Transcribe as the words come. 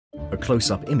A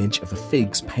close-up image of a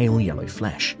fig's pale yellow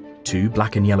flesh. Two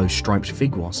black and yellow striped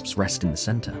fig wasps rest in the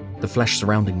center. The flesh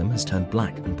surrounding them has turned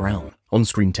black and brown.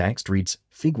 On-screen text reads,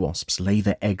 "Fig wasps lay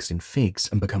their eggs in figs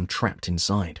and become trapped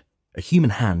inside." A human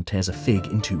hand tears a fig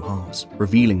in two halves,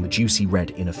 revealing the juicy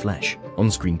red inner flesh.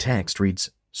 On-screen text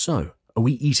reads, "So, are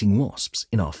we eating wasps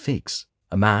in our figs?"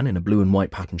 A man in a blue and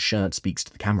white patterned shirt speaks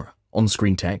to the camera.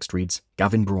 On-screen text reads,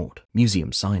 "Gavin Broad,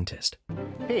 museum scientist."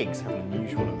 Figs have an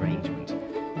unusual arrangement.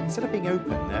 Instead of being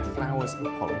open, their flowers and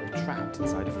pollen are trapped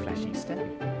inside a fleshy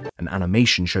stem. An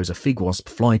animation shows a fig wasp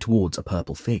fly towards a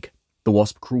purple fig. The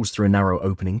wasp crawls through a narrow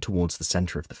opening towards the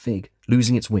center of the fig,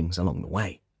 losing its wings along the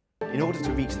way. In order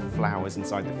to reach the flowers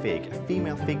inside the fig, a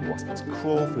female fig wasp must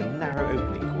crawl through a narrow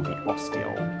opening called the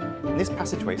ostiole. And this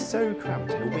passageway is so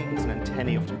cramped her wings and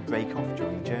antennae often break off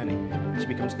during the journey, and she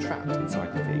becomes trapped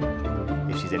inside the fig.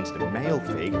 If she's entered a male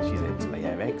fig, she's able to lay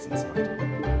her eggs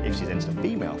inside. If she's entered a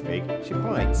female fig, she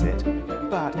pollinates it,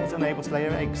 but is unable to lay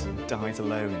her eggs and dies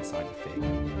alone inside the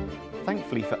fig.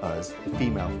 Thankfully for us, the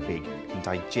female fig can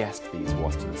digest these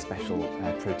wasps with a special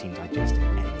protein digesting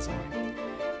enzyme.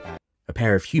 A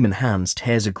pair of human hands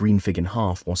tears a green fig in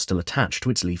half while still attached to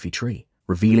its leafy tree,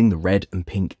 revealing the red and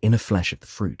pink inner flesh of the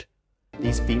fruit.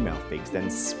 These female figs then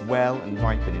swell and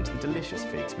ripen into the delicious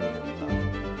figs we know and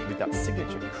love, with that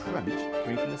signature crunch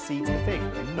coming from the seeds of the fig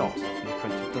and not from the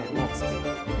crunch of dead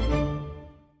wasps.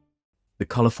 The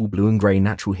colourful blue and grey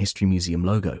Natural History Museum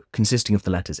logo, consisting of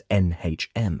the letters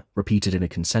NHM, repeated in a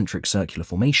concentric circular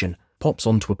formation, pops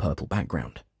onto a purple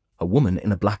background. A woman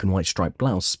in a black and white striped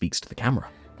blouse speaks to the camera.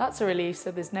 That's a relief,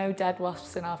 so there's no dead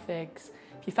wasps in our figs.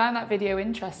 If you found that video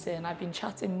interesting, I've been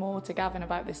chatting more to Gavin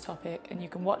about this topic, and you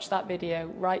can watch that video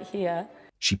right here.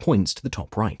 She points to the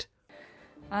top right.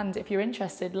 And if you're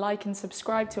interested, like and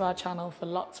subscribe to our channel for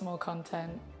lots more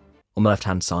content. On the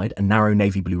left-hand side, a narrow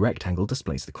navy blue rectangle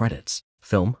displays the credits.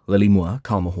 Film, Lily Moore,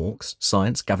 Karma Hawks.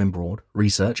 Science, Gavin Broad.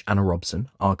 Research, Anna Robson.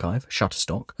 Archive,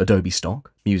 Shutterstock. Adobe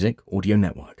Stock. Music, Audio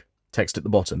Network. Text at the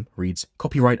bottom reads,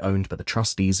 "Copyright owned by the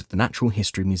trustees of the Natural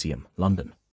History Museum, London."